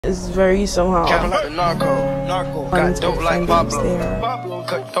It's very somehow. Like narco. Got dope like Pablo.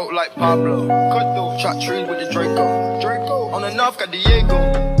 Cut dope like Pablo. Cut dope. Chop trees with the Draco. On the north got Diego.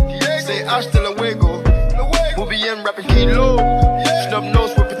 Say hasta luego. We'll be in rapping kilo. Snub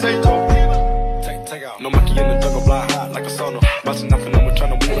nose with potato. Take out. No monkey in the jungle, blind hot like a sauna. Bouncing off and I'm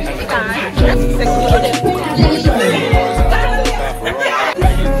trying to win.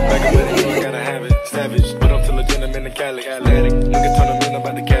 Gotta have it. Savage. But I'm still a gentleman in Cali. Atlantic. Look at turn them in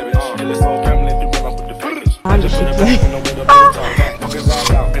about the cabbage. Kill this whole family if you run up with the package.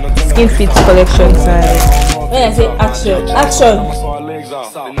 Skin fit collection size. When I say action.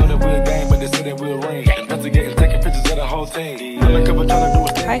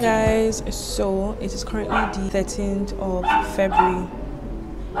 Hi guys, so it is currently the 13th of February.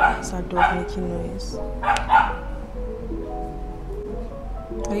 It's our dog making noise.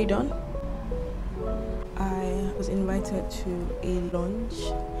 Are you done? I was invited to a launch,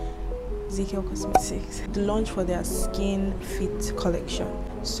 Ezekiel Cosmetics, the launch for their skin fit collection.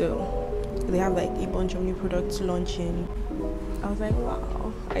 So they have like a bunch of new products launching. I was like,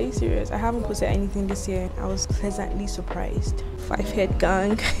 wow, are you serious? I haven't posted anything this year. I was pleasantly surprised. 5-head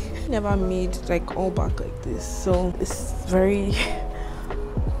gang. Never made like all back like this, so it's very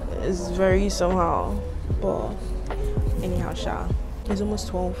somehow, but anyhow, it's almost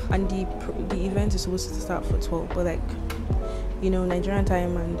 12 and the event is supposed to start for 12, but like, you know, Nigerian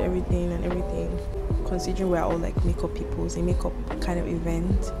time and everything, considering we're all like makeup people, it's a makeup kind of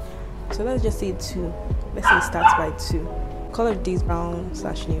event, so let's just say 2. Let's say it starts by 2. Color of days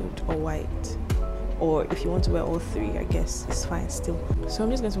brown/nude or white, or if you want to wear all 3, I guess it's fine still. So I'm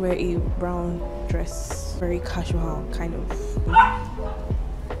just going to wear a brown dress, very casual kind of.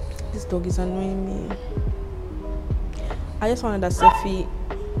 This dog is annoying me. I just wanted that selfie.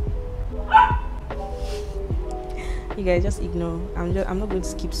 You guys just ignore. I'm not going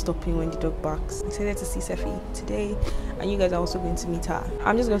to keep stopping when the dog barks. I'm excited to see Sefi today, and you guys are also going to meet her.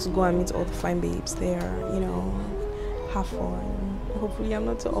 I'm just going to go and meet all the fine babes there, you know, have fun. Hopefully I'm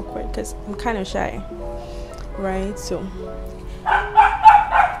not too awkward because I'm kind of shy, right? So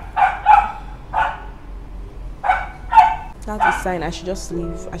that's a sign I should just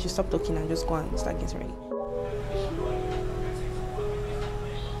leave. I should stop talking and just go and start getting ready.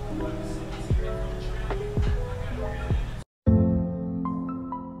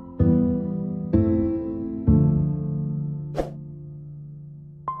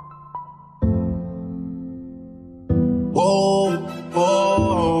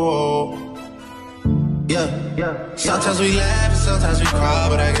 Yeah. Sometimes we laugh and sometimes we cry,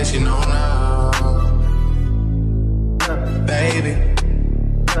 but I guess you know now. Baby,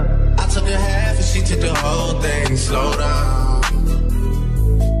 I took a half and she took the whole thing. Slow down.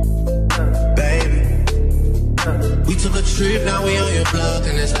 Baby, we took a trip, now we on your block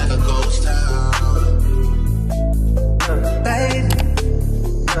and it's like a ghost town. Baby,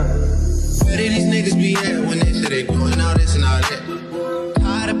 where did these niggas be at when they say they doing all this and all that?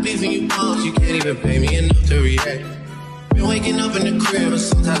 Beefing you bums, you can't even pay me enough to react. Been waking up in the crib, but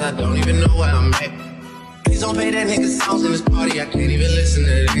sometimes I don't even know where I'm at. Please don't pay that nigga songs in this party, I can't even listen to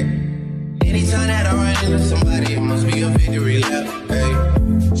that. Anytime that I run into somebody, it must be a victory lap. Hey,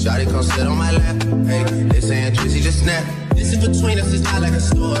 shawty come sit on my lap. Hey, they saying Drizzy just snap. This is between us, it's not like a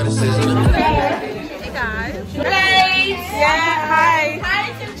store, this isn't a. Hey guys. Hey. Yeah, hi.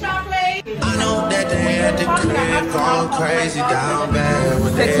 Hi, some chocolate. I know that they at the crib going crazy down bad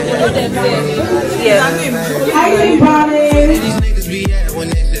when they Yeah. Hi everybody. These niggas be at when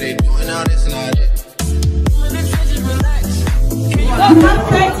they say they doing all this and all that. 30 seconds.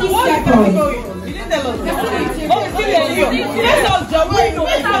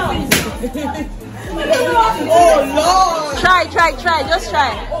 Oh Lord. Try, just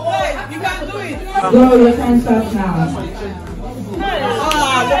try. You can do it. Go, you can stop now.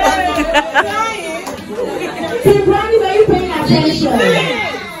 Team Brownies, are you paying attention?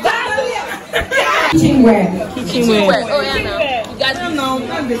 Kitchenware. Oh yeah, no. You guys don't know. You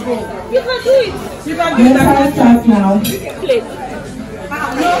can do it. You can do it. You can start now. Please.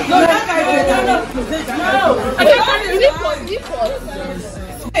 No.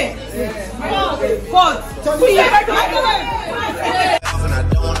 And I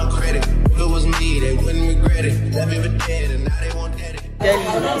don't want no credit. If it was me, they wouldn't regret it. Left me for dead and now they won't get it.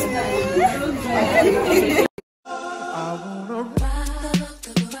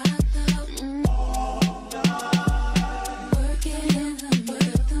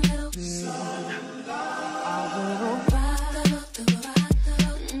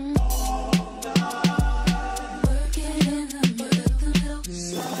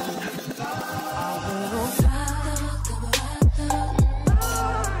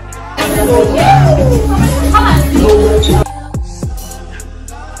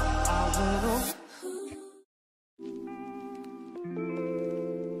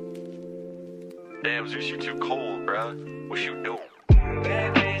 Damn, Zeus, you too cold, bruh. What you doing?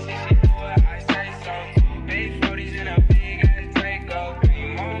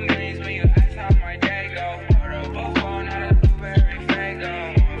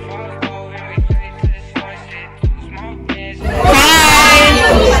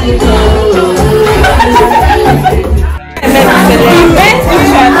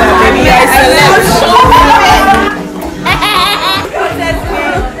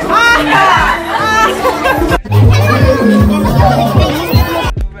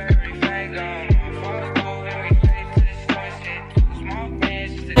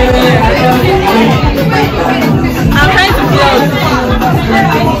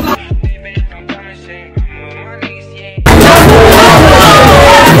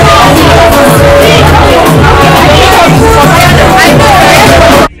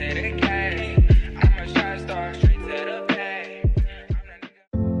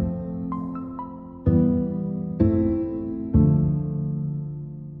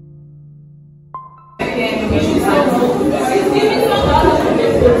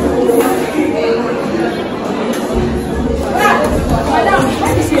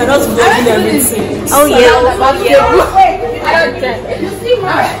 Oh yeah. I don't care. You see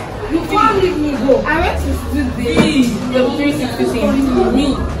what? You can't leave me go. I went to do the 360 me.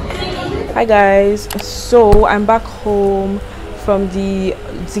 Hi guys, so I'm back home from the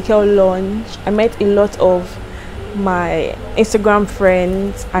Ezekiel launch. I met a lot of my Instagram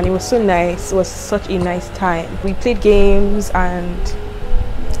friends and it was so nice. It was such a nice time. We played games and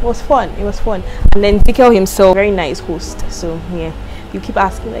it was fun. And then Ezekiel himself, very nice host. So yeah, you keep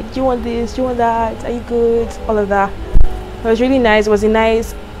asking like, do you want this, do you want that, are you good, all of that. It was really nice. It was a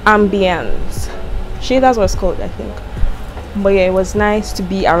nice ambience. Shaders was called, I think. But yeah, it was nice to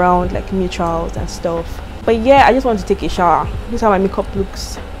be around like mutuals and stuff. But yeah, I just want to take a shower. This is how my makeup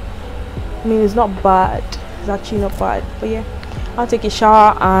looks. I mean, it's not bad. It's actually not bad. But yeah, I'll take a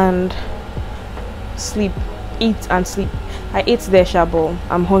shower and sleep, eat and sleep. I ate there, Shabo.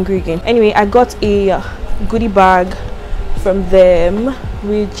 I'm hungry again. Anyway, I got a goodie bag from them,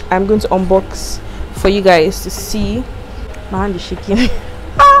 which I'm going to unbox for you guys to see. My hand is shaking.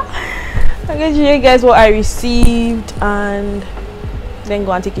 I'm going to show you guys what I received and then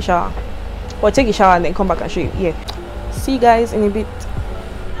go and take a shower. Or take a shower and then come back and show you. Yeah. See you guys in a bit.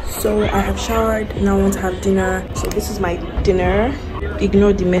 So I have showered. Now I want to have dinner. So this is my dinner.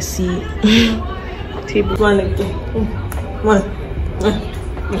 Ignore the messy table.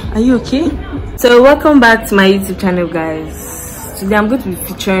 Are you okay? So welcome back to my YouTube channel, guys. Today I'm going to be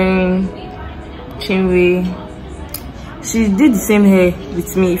featuring Chinwe. She did the same hair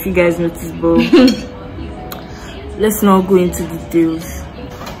with me, if you guys noticed, but let's not go into details.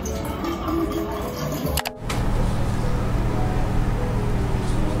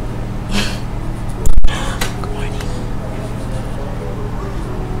 Good morning.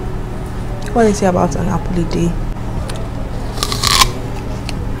 What is it about an apple a day?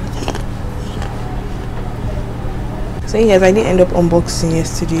 So yes, I did end up unboxing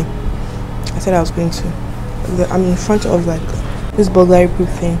yesterday. I said I was going to. I'm in front of like this burglary proof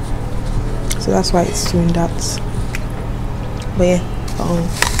thing, so that's why it's doing that. But yeah,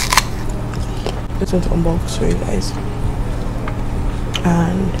 just want to unbox for you guys,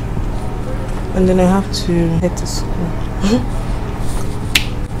 and then I have to head to school.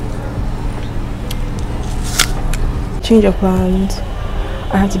 Change of plans.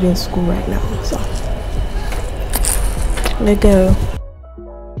 I have to be in school right now, so let's go.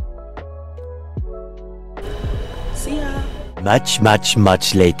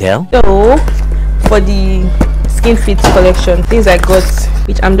 Much later. So for the skin fit collection, things I got,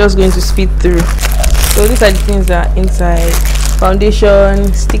 which I'm just going to speed through. So these are the things that are inside: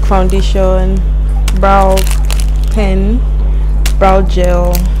 foundation, stick foundation, brow pen, brow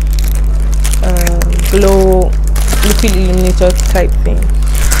gel, glow, liquid illuminator type thing. I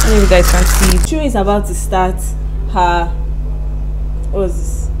don't know if you guys can see. Chinwe is about to start her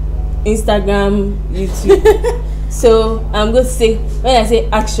Instagram, YouTube. So I'm going to say, when I say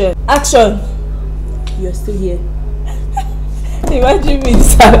action, you're still here. Imagine me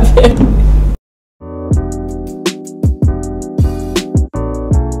this happening.